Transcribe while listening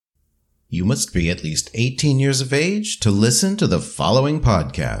You must be at least 18 years of age to listen to the following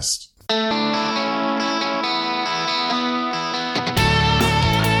podcast.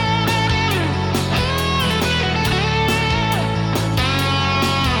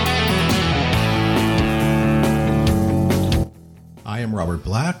 I am Robert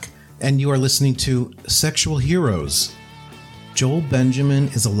Black, and you are listening to Sexual Heroes. Joel Benjamin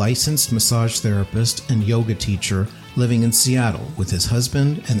is a licensed massage therapist and yoga teacher living in Seattle with his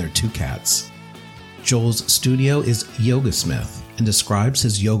husband and their 2 cats. Joel's studio is Yogasmith and describes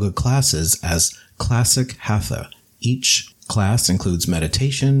his yoga classes as classic hatha. Each class includes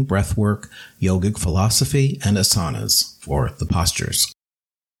meditation, breathwork, yogic philosophy, and asanas for the postures.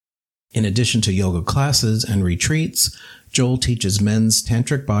 In addition to yoga classes and retreats, Joel teaches men's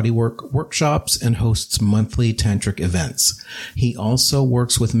tantric bodywork workshops and hosts monthly tantric events. He also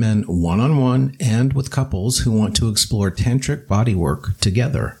works with men one-on-one and with couples who want to explore tantric bodywork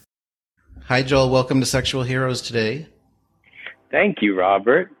together. Hi, Joel. Welcome to Sexual Heroes today. Thank you,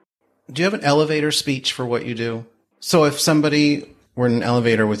 Robert. Do you have an elevator speech for what you do? So if somebody were in an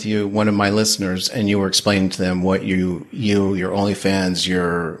elevator with you, one of my listeners, and you were explaining to them what your OnlyFans,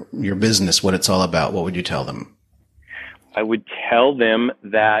 your business, what it's all about, what would you tell them? I would tell them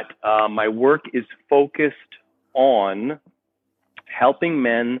that my work is focused on helping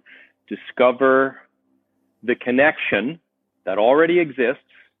men discover the connection that already exists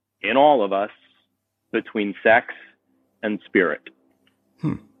in all of us between sex and spirit.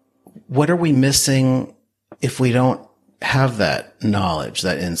 What are we missing if we don't have that knowledge,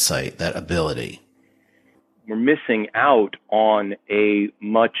 that insight, that ability? We're missing out on a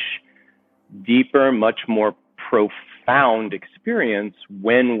much deeper, much more profound experience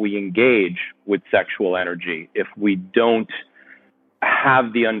when we engage with sexual energy. If we don't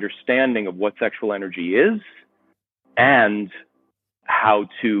have the understanding of what sexual energy is and how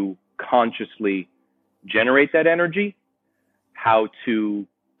to consciously generate that energy, how to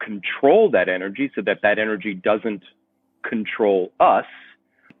control that energy so that that energy doesn't control us,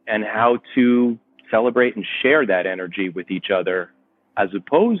 and how to celebrate and share that energy with each other, as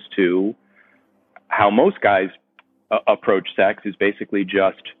opposed to how most guys approach sex is basically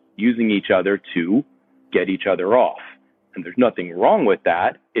just using each other to get each other off. And there's nothing wrong with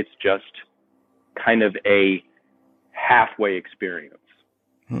that. It's just kind of a halfway experience.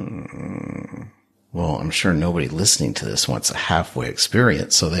 Well, I'm sure nobody listening to this wants a halfway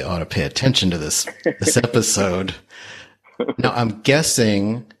experience, so they ought to pay attention to this episode. Now, I'm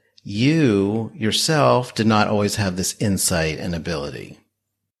guessing you yourself did not always have this insight and ability.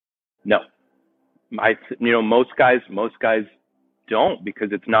 No. Most guys don't,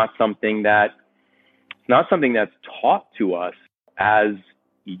 because it's not something that's taught to us as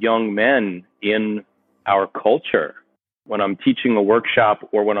young men in our culture. When I'm teaching a workshop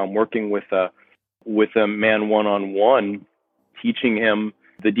or when I'm working with a man one-on-one, teaching him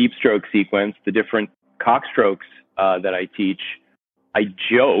the deep stroke sequence, the different cock strokes that I teach, I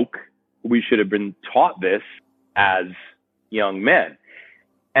joke we should have been taught this as young men,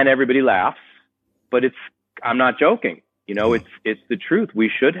 and everybody laughs. But I'm not joking. It's the truth. We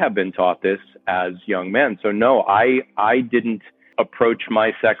should have been taught this as young men. So no, I didn't approach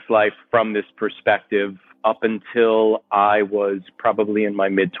my sex life from this perspective up until I was probably in my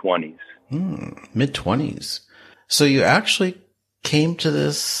mid-20s. Mid-20s. So you actually came to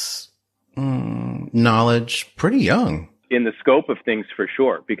this knowledge pretty young. In the scope of things, for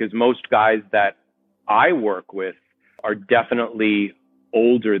sure, because most guys that I work with are definitely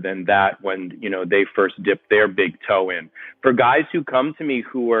older than that when, they first dip their big toe in. For guys who come to me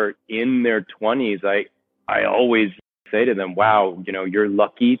who are in their 20s, I always say to them, wow, you're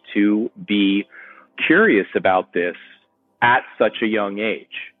lucky to be curious about this at such a young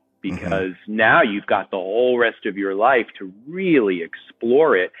age, because now you've got the whole rest of your life to really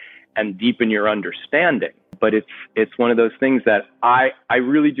explore it and deepen your understanding. But it's one of those things that I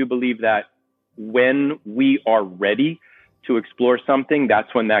really do believe that when we are ready to explore something,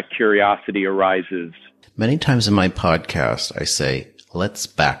 that's when that curiosity arises. Many times in my podcast, I say, let's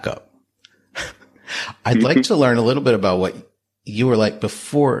back up. I'd like to learn a little bit about what you were like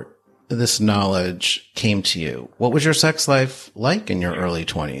before this knowledge came to you. What was your sex life like in your early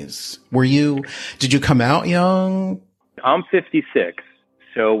 20s? Did you come out young? I'm 56.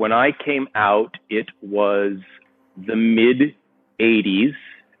 So when I came out, it was the mid 80s.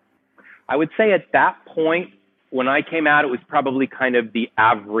 I would say at that point, when I came out, it was probably kind of the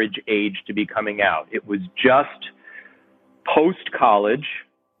average age to be coming out. It was just post-college.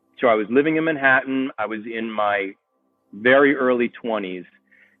 So I was living in Manhattan. I was in my very early 20s.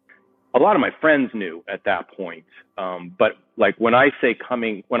 a lot of my friends knew at that point. But like when I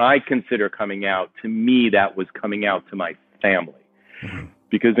consider coming out, to me, that was coming out to my family. Mm-hmm.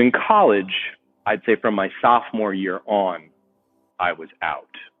 Because in college, I'd say from my sophomore year on, I was out.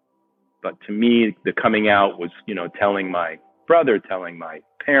 But to me, the coming out was, telling my brother, telling my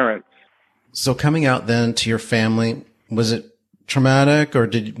parents. So coming out then to your family, was it traumatic or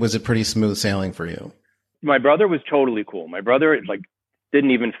was it pretty smooth sailing for you? My brother was totally cool. My brother,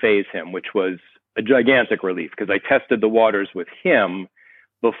 didn't even faze him, which was a gigantic relief because I tested the waters with him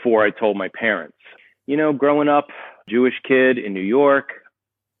before I told my parents. Growing up, Jewish kid in New York,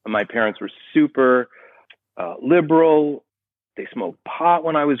 my parents were super liberal. They smoked pot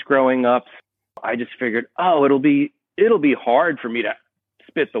when I was growing up. I just figured, it'll be hard for me to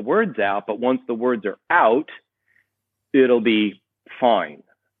spit the words out, but once the words are out, it'll be fine.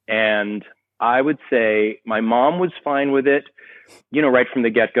 And I would say my mom was fine with it, right from the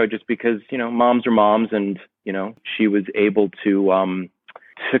get-go, just because, moms are moms and, she was able to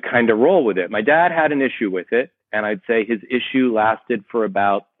kind of roll with it. My dad had an issue with it, and I'd say his issue lasted for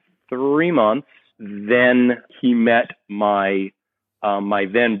about 3 months. Then he met my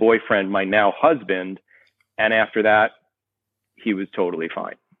then boyfriend, my now husband, and after that, he was totally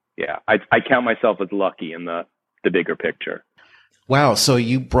fine. Yeah, I count myself as lucky in the bigger picture. Wow. So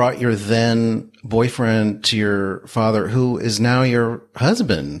you brought your then boyfriend to your father, who is now your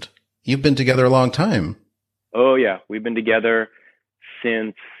husband. You've been together a long time. Oh, yeah. We've been together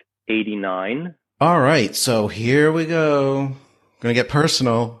since 89. All right. So here we go. Going to get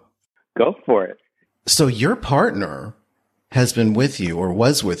personal. Go for it. So your partner has been with you or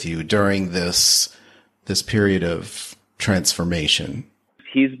was with you during this period of transformation.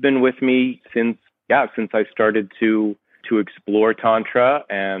 He's been with me since I started to explore Tantra,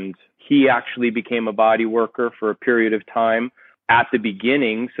 and he actually became a body worker for a period of time at the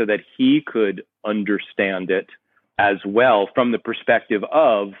beginning so that he could understand it as well from the perspective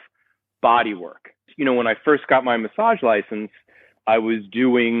of body work. When I first got my massage license, I was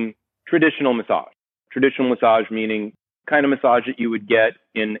doing traditional massage. Traditional massage meaning kind of massage that you would get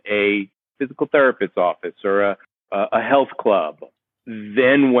in a physical therapist's office or a health club.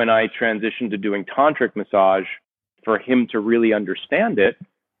 Then when I transitioned to doing tantric massage, for him to really understand it,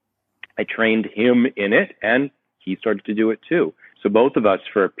 I trained him in it and he started to do it too. So both of us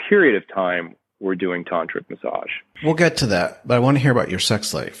for a period of time were doing tantric massage. We'll get to that, but I want to hear about your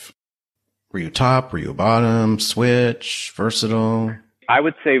sex life. Were you top? Were you bottom? Switch? Versatile? I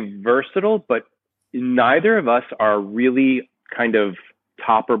would say versatile, but neither of us are really kind of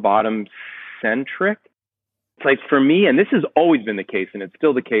top or bottom centric. It's like for me, and this has always been the case, and it's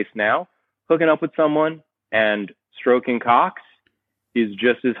still the case now, hooking up with someone and stroking cocks is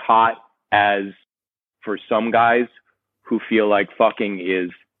just as hot as for some guys who feel like fucking is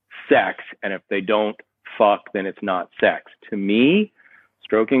sex. And if they don't fuck, then it's not sex. To me,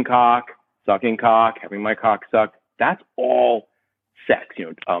 stroking cock, sucking cock, having my cock sucked, that's all sex.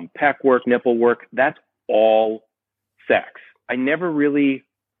 Peck work, nipple work, that's all sex. I never really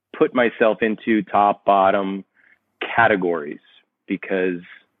put myself into top, bottom categories because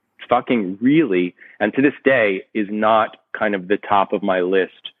fucking really, and to this day, is not kind of the top of my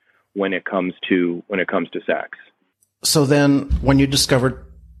list when it comes to sex. So then when you discovered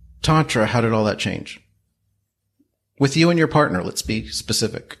Tantra, how did all that change? With you and your partner, let's be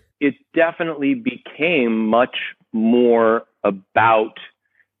specific. It definitely became much more about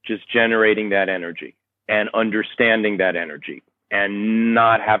just generating that energy and understanding that energy and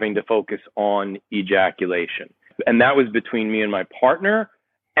not having to focus on ejaculation. And that was between me and my partner,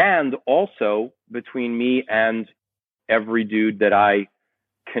 and also between me and every dude that I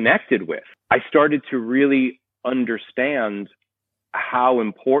connected with. I started to really understand how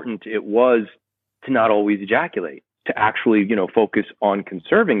important it was to not always ejaculate, to actually, focus on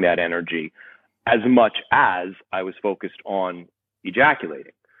conserving that energy as much as I was focused on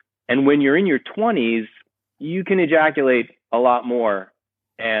ejaculating. And when you're in your 20s, you can ejaculate a lot more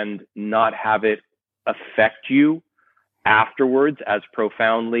and not have it affect you afterwards as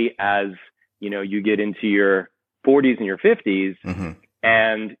profoundly as, you get into your 40s and your 50s. Mm-hmm.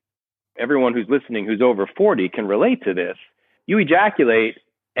 And everyone who's listening who's over 40 can relate to this. You ejaculate,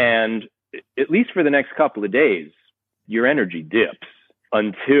 and at least for the next couple of days, your energy dips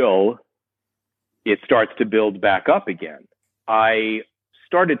until it starts to build back up again. I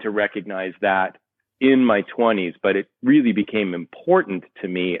started to recognize that in my 20s, but it really became important to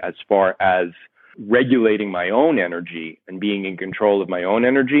me as far as regulating my own energy and being in control of my own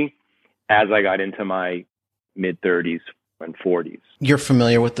energy as I got into my mid-30s and 40s. You're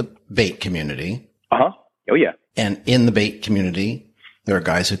familiar with the bait community. Uh-huh. Oh, yeah. And in the bait community, There are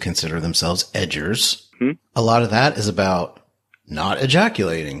guys who consider themselves edgers. Mm-hmm. A lot of that is about not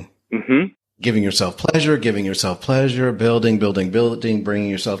ejaculating. Mm-hmm. Giving yourself pleasure, building, bringing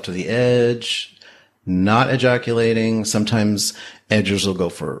yourself to the edge, not ejaculating. Sometimes edgers will go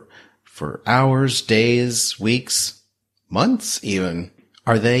for hours, days, weeks, months even.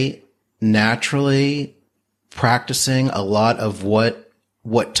 Are they naturally practicing a lot of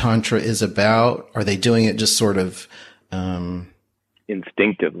what Tantra is about? Are they doing it just sort of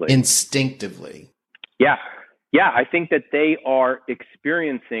Instinctively. Yeah. I think that they are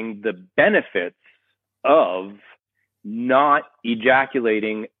experiencing the benefits of not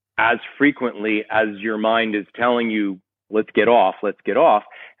ejaculating as frequently as your mind is telling you, let's get off.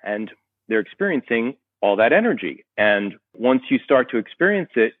 And they're experiencing all that energy. And once you start to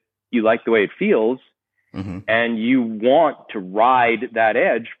experience it, you like the way it feels. Mm-hmm. And you want to ride that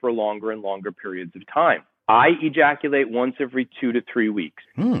edge for longer and longer periods of time. I ejaculate once every 2 to 3 weeks.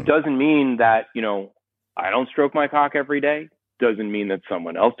 Doesn't mean that, I don't stroke my cock every day. Doesn't mean that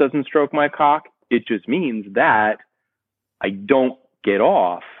someone else doesn't stroke my cock. It just means that I don't get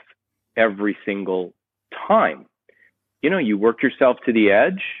off every single time. You work yourself to the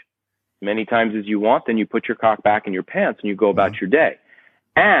edge many times as you want, then you put your cock back in your pants and you go about your day.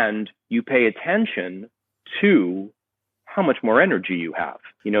 And you pay attention to how much more energy you have.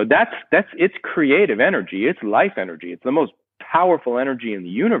 It's creative energy. It's life energy. It's the most powerful energy in the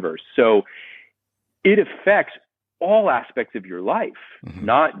universe. So it affects all aspects of your life,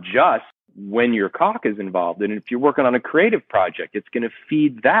 not just when your cock is involved. And if you're working on a creative project, it's going to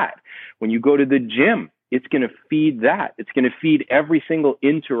feed that. When you go to the gym, it's going to feed that. It's going to feed every single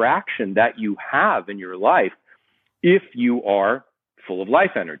interaction that you have in your life if you are full of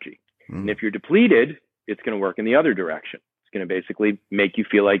life energy. And if you're depleted, it's going to work in the other direction. It's going to basically make you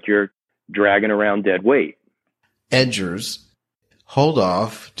feel like you're dragging around dead weight. Edgers hold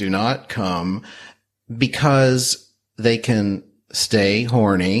off, do not come, because they can stay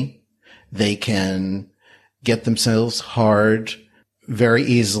horny. They can get themselves hard very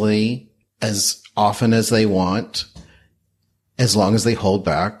easily, as often as they want, as long as they hold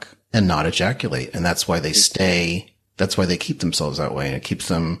back and not ejaculate. And that's why they stay. That's why they keep themselves that way. And it keeps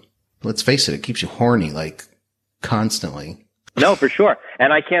them, let's face it, it keeps you horny, like constantly. No, for sure.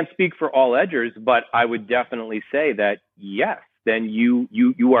 And I can't speak for all edgers, but I would definitely say that, yes, then you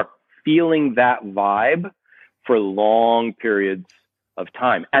are feeling that vibe for long periods of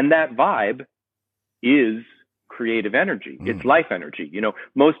time. And that vibe is creative energy. It's life energy.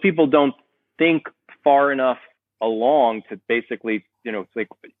 Most people don't think far enough along to basically, it's like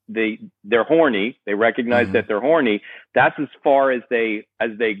they're horny. They recognize that they're horny. That's as far as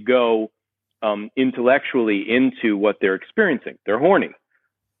they go intellectually into what they're experiencing. They're horny.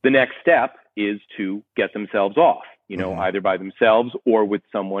 The next step is to get themselves off, either by themselves or with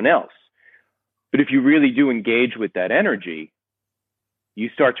someone else. But if you really do engage with that energy, you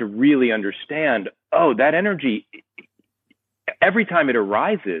start to really understand, that energy, every time it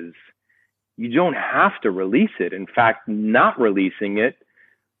arises, you don't have to release it. In fact, not releasing it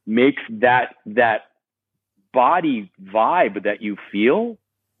makes that body vibe that you feel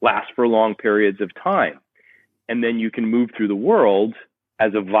last for long periods of time. And then you can move through the world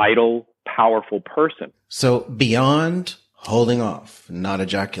as a vital, powerful person. So beyond holding off, not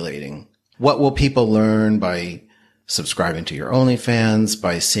ejaculating, what will people learn by subscribing to your OnlyFans,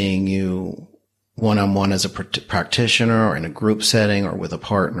 by seeing you one-on-one as a practitioner or in a group setting or with a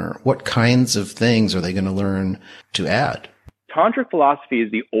partner? What kinds of things are they going to learn to add? Tantric philosophy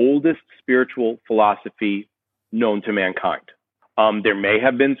is the oldest spiritual philosophy known to mankind. There may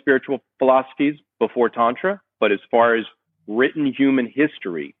have been spiritual philosophies before Tantra, but as far as written human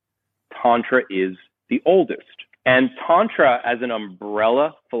history, Tantra is the oldest. And Tantra as an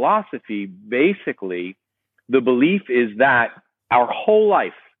umbrella philosophy, basically, the belief is that our whole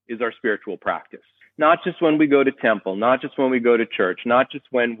life is our spiritual practice. Not just when we go to temple, not just when we go to church, not just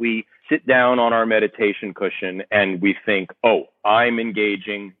when we sit down on our meditation cushion and we think, I'm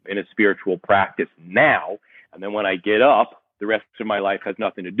engaging in a spiritual practice now. And then when I get up, the rest of my life has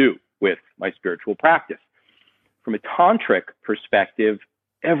nothing to do with my spiritual practice. From a tantric perspective,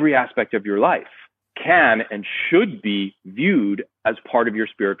 every aspect of your life can and should be viewed as part of your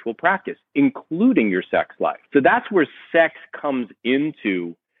spiritual practice, including your sex life. So that's where sex comes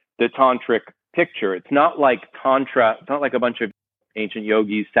into the tantric picture. It's not like Tantra, it's not like a bunch of ancient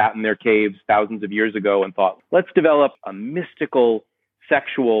yogis sat in their caves thousands of years ago and thought, let's develop a mystical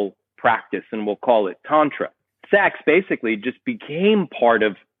sexual practice and we'll call it Tantra. Sex basically just became part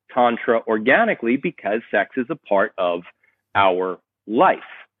of Tantra organically because sex is a part of our life.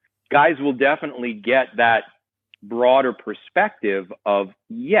 Guys will definitely get that broader perspective of,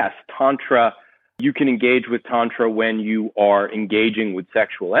 yes, Tantra, you can engage with Tantra when you are engaging with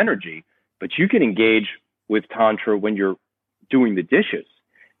sexual energy, but you can engage with Tantra when you're doing the dishes.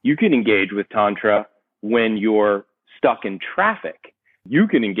 You can engage with Tantra when you're stuck in traffic. You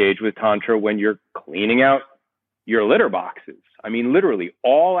can engage with Tantra when you're cleaning out your litter boxes. I mean, literally,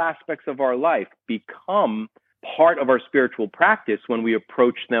 all aspects of our life become part of our spiritual practice when we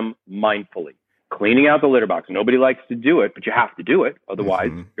approach them mindfully. Cleaning out the litter box. Nobody likes to do it, but you have to do it.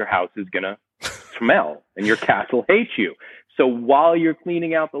 Otherwise, your house is going to smell and your cat will hate you. So while you're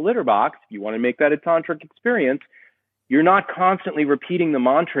cleaning out the litter box, if you want to make that a tantric experience, you're not constantly repeating the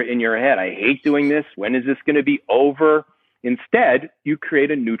mantra in your head. I hate doing this. When is this going to be over? Instead, you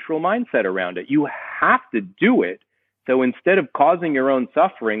create a neutral mindset around it. You have to do it. So instead of causing your own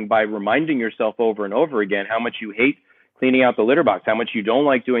suffering by reminding yourself over and over again how much you hate cleaning out the litter box, how much you don't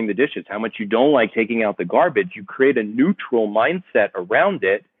like doing the dishes, how much you don't like taking out the garbage, you create a neutral mindset around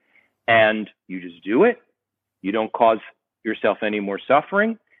it and you just do it. You don't cause yourself any more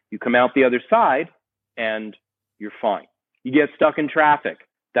suffering. You come out the other side and you're fine. You get stuck in traffic.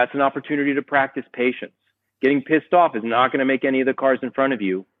 That's an opportunity to practice patience. Getting pissed off is not going to make any of the cars in front of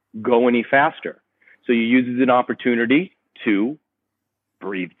you go any faster. So you use it as an opportunity to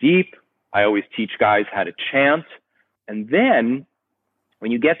breathe deep. I always teach guys how to chant. And then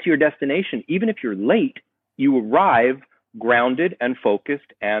when you get to your destination, even if you're late, you arrive grounded and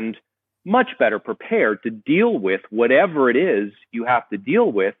focused and much better prepared to deal with whatever it is you have to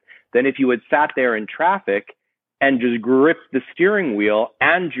deal with than if you had sat there in traffic and just gripped the steering wheel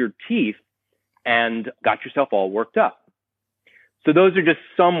and your teeth and got yourself all worked up. So those are just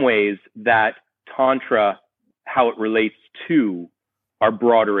some ways that Tantra, how it relates to our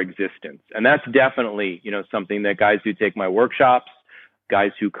broader existence. And that's definitely, something that guys who take my workshops,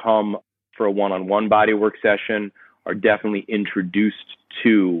 guys who come for a one-on-one bodywork session are definitely introduced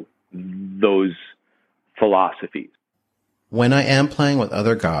to those philosophies. When I am playing with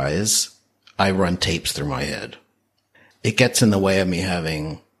other guys, I run tapes through my head. It gets in the way of me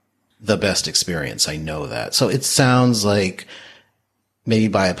having the best experience. I know that. So it sounds like maybe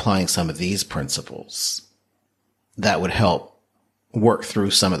by applying some of these principles, that would help work through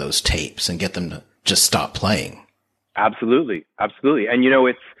some of those tapes and get them to just stop playing. Absolutely. Absolutely. And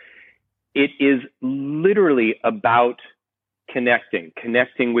it is literally about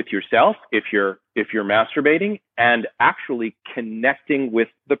connecting with yourself if you're masturbating, and actually connecting with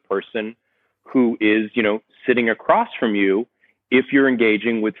the person who is, sitting across from you if you're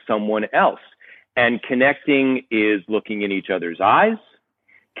engaging with someone else. And connecting is looking in each other's eyes.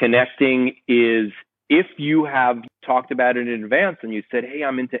 Connecting is if you have talked about it in advance and you said, hey,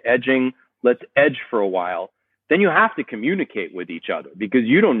 I'm into edging, let's edge for a while, then you have to communicate with each other, because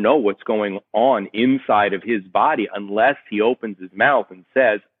you don't know what's going on inside of his body unless he opens his mouth and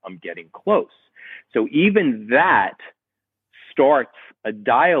says, I'm getting close. So even that starts a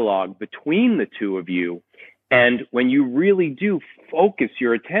dialogue between the two of you. And when you really do focus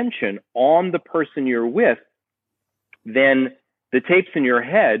your attention on the person you're with, then the tapes in your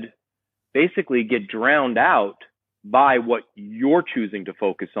head basically get drowned out by what you're choosing to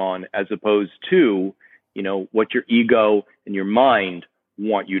focus on, as opposed to, what your ego and your mind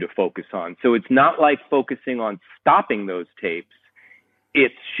want you to focus on. So it's not like focusing on stopping those tapes.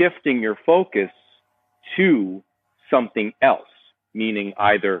 It's shifting your focus to something else, meaning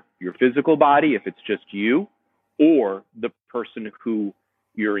either your physical body, if it's just you, or the person who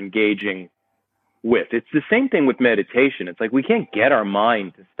you're engaging with. It's the same thing with meditation. It's like we can't get our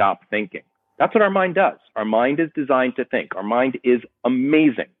mind to stop thinking. That's what our mind does. Our mind is designed to think. Our mind is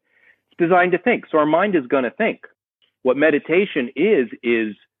amazing. It's designed to think. So our mind is going to think. What meditation is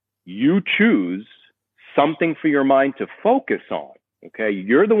you choose something for your mind to focus on. Okay?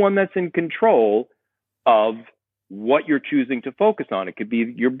 You're the one that's in control of what you're choosing to focus on. It could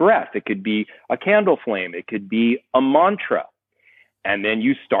be your breath. It could be a candle flame. It could be a mantra. And then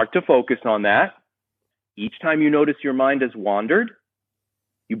you start to focus on that. Each time you notice your mind has wandered,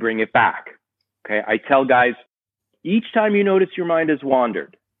 you bring it back. Okay? I tell guys, each time you notice your mind has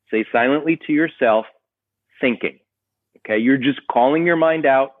wandered, say silently to yourself, thinking. Okay? You're just calling your mind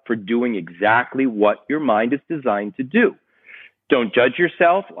out for doing exactly what your mind is designed to do. Don't judge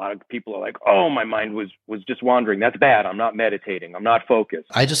yourself. A lot of people are like, oh, my mind was just wandering. That's bad. I'm not meditating. I'm not focused.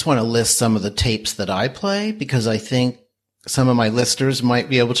 I just want to list some of the tapes that I play because I think some of my listeners might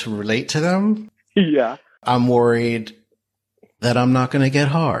be able to relate to them. Yeah. I'm worried that I'm not going to get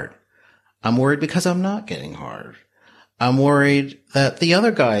hard. I'm worried because I'm not getting hard. I'm worried that the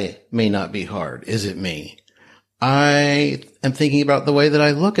other guy may not be hard. Is it me? I am thinking about the way that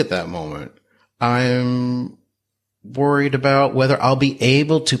I look at that moment. I'm worried about whether I'll be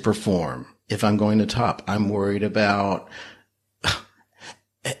able to perform if I'm going to top. I'm worried about,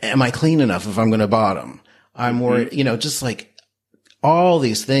 am I clean enough if I'm going to bottom? I'm worried, just like all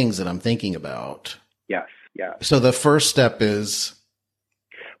these things that I'm thinking about. Yes. Yeah. So the first step is,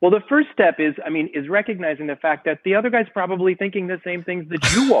 well, the first step is recognizing the fact that the other guy's probably thinking the same things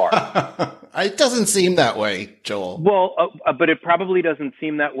that you are. It doesn't seem that way, Joel. Well, but it probably doesn't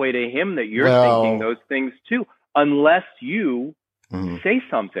seem that way to him that you're thinking those things too, unless you say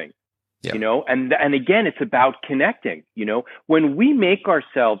something, and again, it's about connecting, when we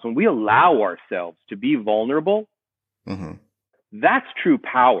allow ourselves to be vulnerable, that's true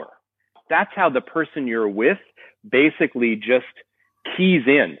power. That's how the person you're with basically just keys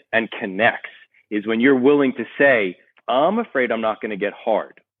in and connects, is when you're willing to say, I'm afraid I'm not going to get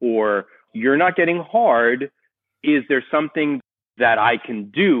hard, or you're not getting hard. Is there something that I can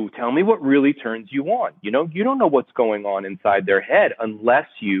do? Tell me what really turns you on. You don't know what's going on inside their head unless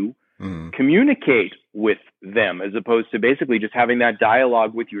you communicate with them, as opposed to basically just having that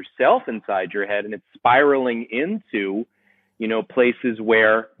dialogue with yourself inside your head, and it's spiraling into, places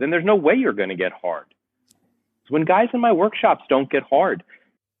where then there's no way you're going to get hard. When guys in my workshops don't get hard,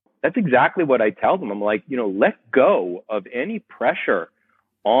 that's exactly what I tell them. I'm like, let go of any pressure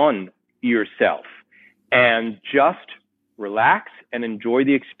on yourself and just relax and enjoy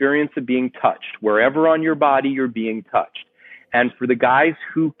the experience of being touched wherever on your body you're being touched. And for the guys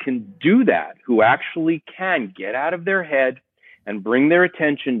who can do that, who actually can get out of their head and bring their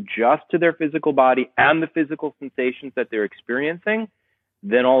attention just to their physical body and the physical sensations that they're experiencing,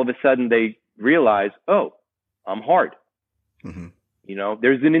 then all of a sudden they realize, oh, I'm hard.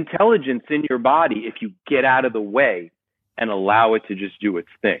 There's an intelligence in your body if you get out of the way and allow it to just do its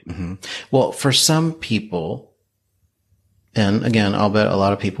thing. Well, for some people, and again, I'll bet a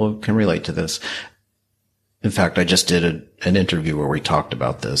lot of people can relate to this. In fact, I just did an interview where we talked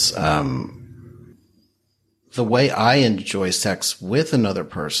about this. The way I enjoy sex with another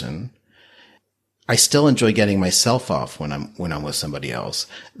person, I still enjoy getting myself off when I'm with somebody else.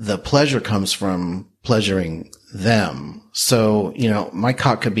 The pleasure comes from pleasuring them. So, my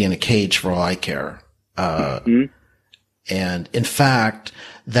cock could be in a cage for all I care. And in fact,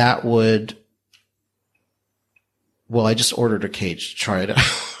 that would, I just ordered a cage to try it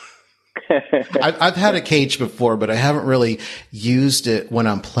out. I've had a cage before, but I haven't really used it when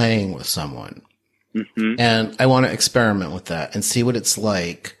I'm playing with someone. And I want to experiment with that and see what it's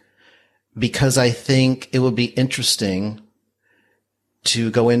like, because I think it would be interesting to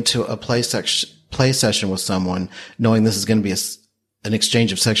go into a play session with someone knowing this is going to be an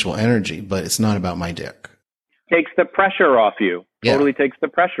exchange of sexual energy, but it's not about my dick. Takes the pressure off you. Totally takes the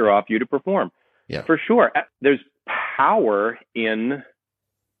pressure off you to perform. Yeah. For sure. There's power in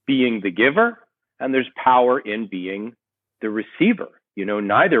being the giver, and there's power in being the receiver.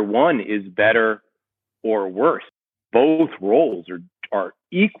 Neither one is better or worse. Both roles are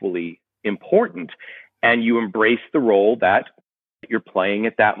equally important, and you embrace the role that you're playing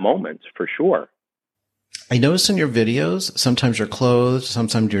at that moment, for sure. I notice in your videos, sometimes you're clothed,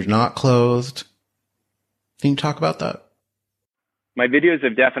 sometimes you're not clothed. Can you talk about that? My videos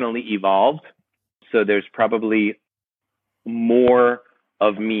have definitely evolved. So there's probably more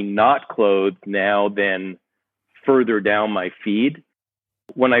of me not clothed now than further down my feed.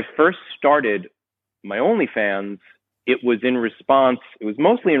 When I first started my OnlyFans, it was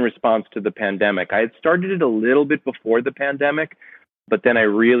mostly in response to the pandemic. I had started it a little bit before the pandemic, but then I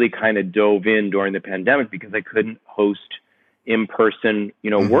really kind of dove in during the pandemic because I couldn't host in-person,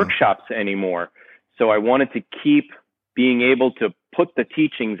 workshops anymore. So I wanted to keep being able to put the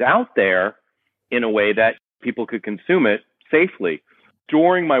teachings out there in a way that people could consume it safely.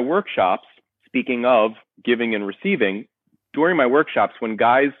 During my workshops, speaking of giving and receiving, during my workshops, when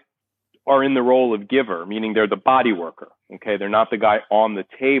guys are in the role of giver, meaning they're the body worker, okay, they're not the guy on the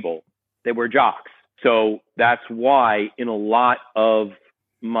table, they wear jocks. So that's why in a lot of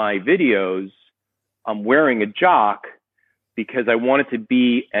my videos, I'm wearing a jock, because I want it to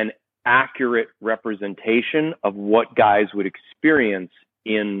be an accurate representation of what guys would experience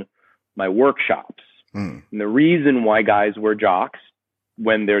in my workshops. And the reason why guys wear jocks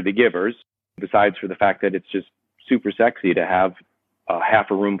when they're the givers, besides for the fact that it's just super sexy to have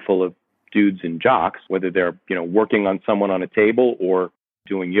half a room full of dudes in jocks, whether they're, working on someone on a table or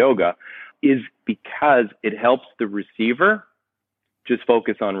doing yoga, is because it helps the receiver just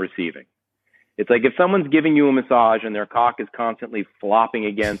focus on receiving. It's like if someone's giving you a massage and their cock is constantly flopping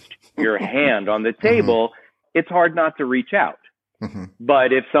against your hand on the table, it's hard not to reach out.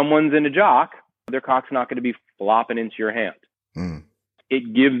 But if someone's in a jock, their cock's not going to be flopping into your hand.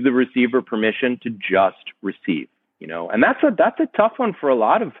 It gives the receiver permission to just receive. And that's a tough one for a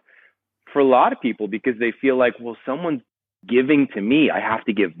lot of people, because they feel like, well, someone's giving to me, I have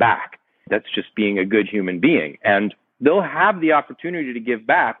to give back. That's just being a good human being. And they'll have the opportunity to give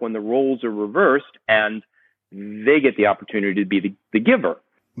back when the roles are reversed and they get the opportunity to be the giver.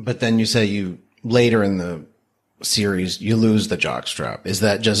 But then you say you later in the series, you lose the jockstrap. Is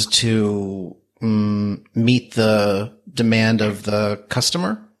that just to meet the demand of the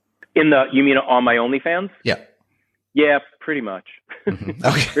customer? You mean on my OnlyFans? Yeah. Yeah, pretty much. Mm-hmm.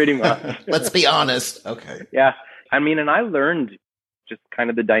 Okay. Pretty much. Let's be honest. Okay. Yeah. And I learned just kind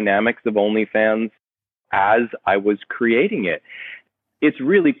of the dynamics of OnlyFans as I was creating it. It's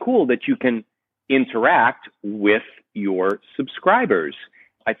really cool that you can interact with your subscribers.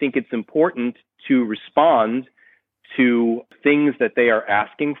 I think it's important to respond to things that they are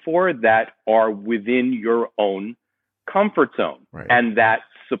asking for that are within your own comfort zone, right, and that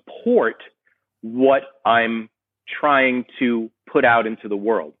support what I'm trying to put out into the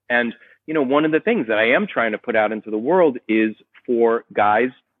world. And, one of the things that I am trying to put out into the world is for guys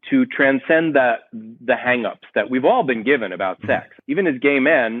to transcend the hang-ups that we've all been given about sex. Even as gay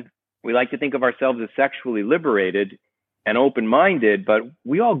men, we like to think of ourselves as sexually liberated and open-minded, but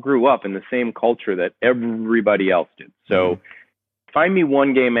we all grew up in the same culture that everybody else did. So find me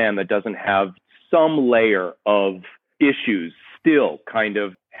one gay man that doesn't have some layer of issues still kind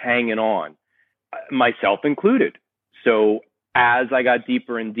of hanging on, myself included. So as I got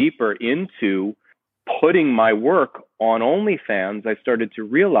deeper and deeper into putting my work on OnlyFans, I started to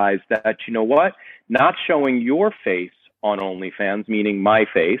realize that, not showing your face on OnlyFans, meaning my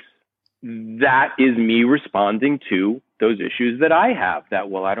face, that is me responding to those issues that I have, that,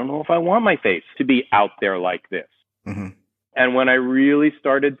 well, I don't know if I want my face to be out there like this. Mm-hmm. And when I really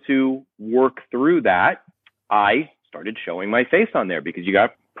started to work through that, I started showing my face on there, because you got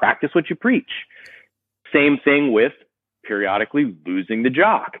to practice what you preach. Same thing with periodically losing the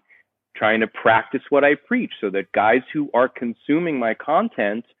jock, trying to practice what I preach so that guys who are consuming my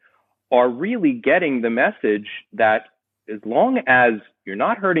content are really getting the message that as long as you're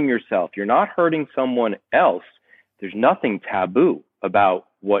not hurting yourself, you're not hurting someone else, there's nothing taboo about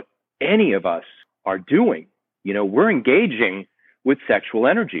what any of us are doing. We're engaging with sexual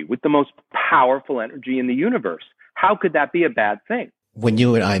energy, with the most powerful energy in the universe. How could that be a bad thing? When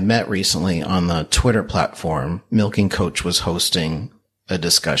you and I met recently on the Twitter platform, Milking Coach was hosting a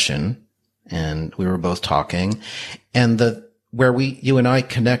discussion and we were both talking, and where you and I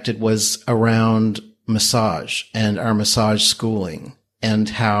connected was around massage and our massage schooling, and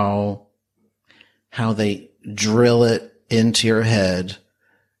how they drill it into your head.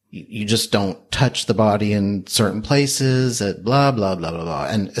 You just don't touch the body in certain places, at blah, blah, blah, blah, blah.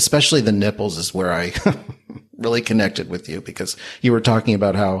 And especially the nipples is where I really connected with you, because you were talking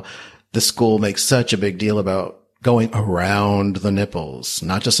about how the school makes such a big deal about going around the nipples,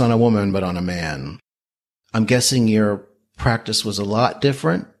 not just on a woman, but on a man. I'm guessing your practice was a lot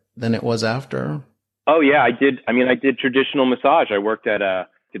different than it was after. Oh yeah, I did. I did traditional massage. I worked at a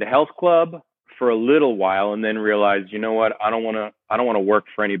health club for a little while, and then realized, I don't want to work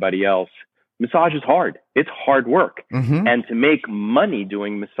for anybody else. Massage is hard. It's hard work. Mm-hmm. And to make money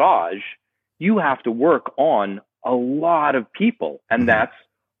doing massage, you have to work on a lot of people, and that's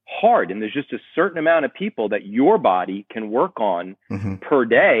hard. And there's just a certain amount of people that your body can work on per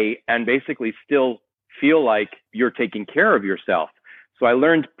day and basically still feel like you're taking care of yourself. So I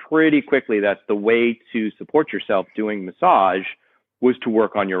learned pretty quickly that the way to support yourself doing massage was to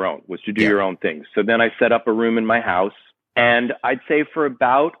work on your own, was to do your own things. So then I set up a room in my house, and I'd say for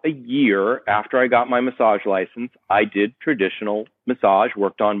about a year after I got my massage license, I did traditional massage,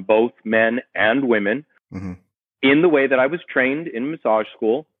 worked on both men and women in the way that I was trained in massage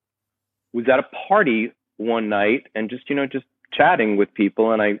school. Was at a party one night and just chatting with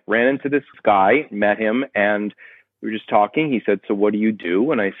people, and I ran into this guy, met him, and we were just talking. He said, "So what do you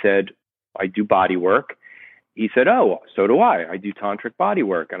do?" And I said, "I do body work." He said, "Oh, so do I. I do tantric body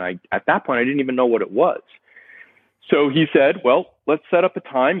work." And at that point, I didn't even know what it was. So he said, "Well, let's set up a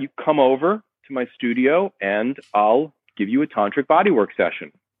time. You come over to my studio and I'll give you a tantric body work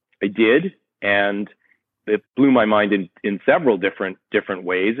session." I did. And it blew my mind in several different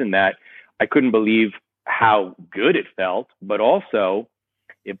ways, in that I couldn't believe how good it felt, but also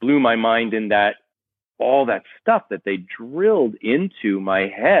it blew my mind in that all that stuff that they drilled into my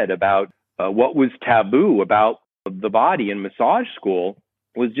head about what was taboo about the body in massage school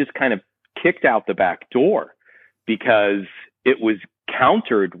was just kind of kicked out the back door, because it was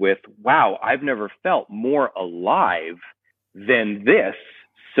countered with, wow, I've never felt more alive than this.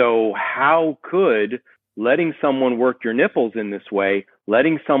 So how could letting someone work your nipples in this way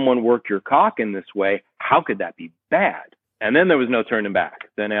letting someone work your cock in this way, how could that be bad? And then there was no turning back.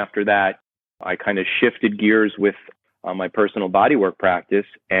 Then after that, I kind of shifted gears with my personal bodywork practice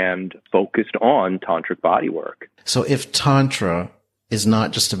and focused on tantric bodywork. So if Tantra is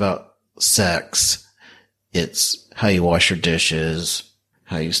not just about sex, it's how you wash your dishes,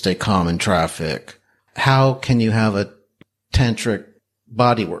 how you stay calm in traffic, how can you have a tantric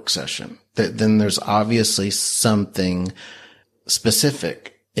bodywork session? Then there's obviously something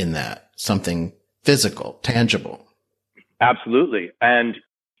specific in that, something physical, tangible. Absolutely. And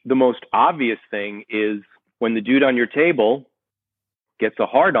the most obvious thing is when the dude on your table gets a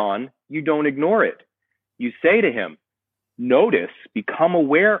hard-on, you don't ignore it. You say to him, notice, become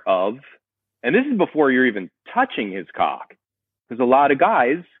aware of, and this is before you're even touching his cock. Because a lot of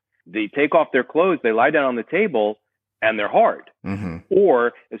guys, they take off their clothes, they lie down on the table, and they're hard. Mm-hmm.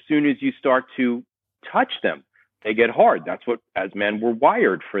 Or as soon as you start to touch them, they get hard. That's what, as men, we're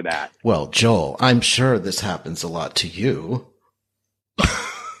wired for that. Well, Joel, I'm sure this happens a lot to you.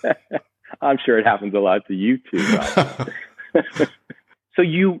 I'm sure it happens a lot to you too. So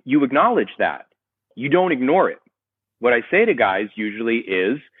you acknowledge that. You don't ignore it. What I say to guys usually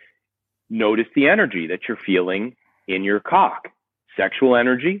is, notice the energy that you're feeling in your cock. Sexual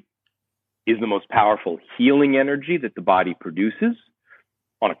energy is the most powerful healing energy that the body produces.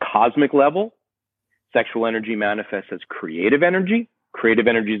 On a cosmic level, sexual energy manifests as creative energy. Creative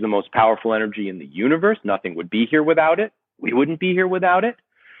energy is the most powerful energy in the universe. Nothing would be here without it. We wouldn't be here without it.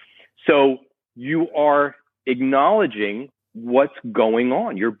 So you are acknowledging what's going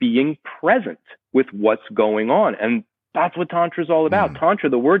on. You're being present with what's going on. And that's what Tantra is all about. Tantra,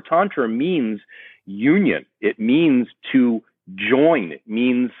 the word Tantra means union. It means to join. It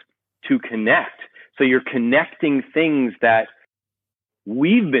means to connect. So you're connecting things that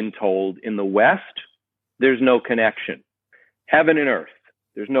we've been told in the West, there's no connection. Heaven and earth,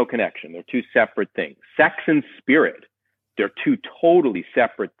 there's no connection. They're two separate things. Sex and spirit, they're two totally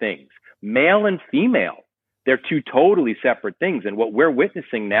separate things. Male and female, they're two totally separate things. And what we're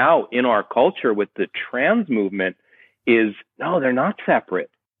witnessing now in our culture with the trans movement is, no, they're not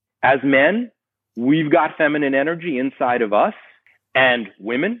separate. As men, we've got feminine energy inside of us, and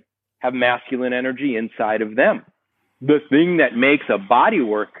women have masculine energy inside of them. The thing that makes a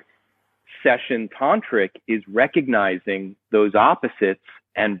bodywork session tantric is recognizing those opposites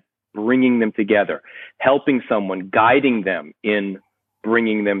and bringing them together, helping someone, guiding them in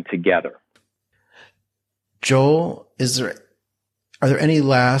bringing them together. Joel, are there any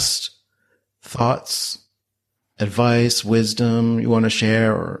last thoughts, advice, wisdom you want to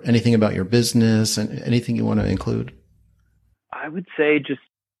share, or anything about your business and anything you want to include? I would say just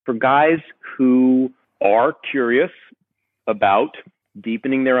for guys who are curious about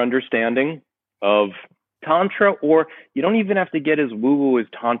deepening their understanding of Tantra, or you don't even have to get as woo-woo as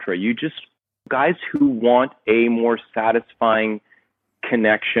Tantra. Guys who want a more satisfying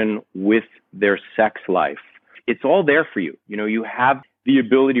connection with their sex life. It's all there for you. You know, you have the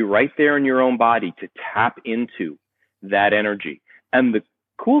ability right there in your own body to tap into that energy. And the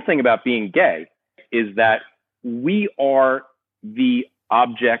cool thing about being gay is that we are the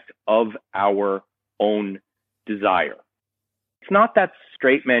object of our own desire. It's not that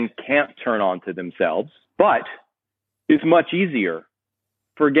straight men can't turn on to themselves, but it's much easier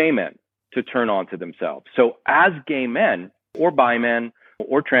for gay men to turn on to themselves. So as gay men or bi men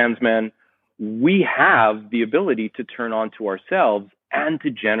or trans men, we have the ability to turn on to ourselves and to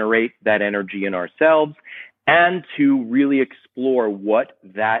generate that energy in ourselves and to really explore what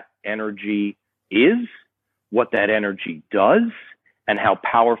that energy is, what that energy does, and how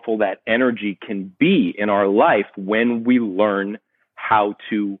powerful that energy can be in our life when we learn how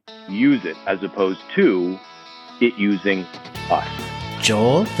to use it as opposed to it using us.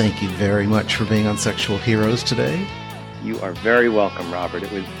 Joel, thank you very much for being on Sexual Heroes today. You are very welcome, Robert.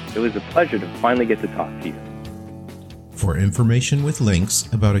 It was a pleasure to finally get to talk to you. For information with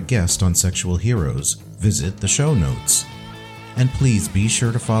links about a guest on Sexual Heroes, visit the show notes. And please be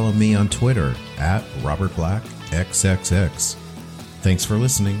sure to follow me on Twitter @RobertBlackXXX. Thanks for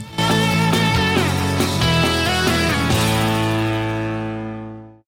listening.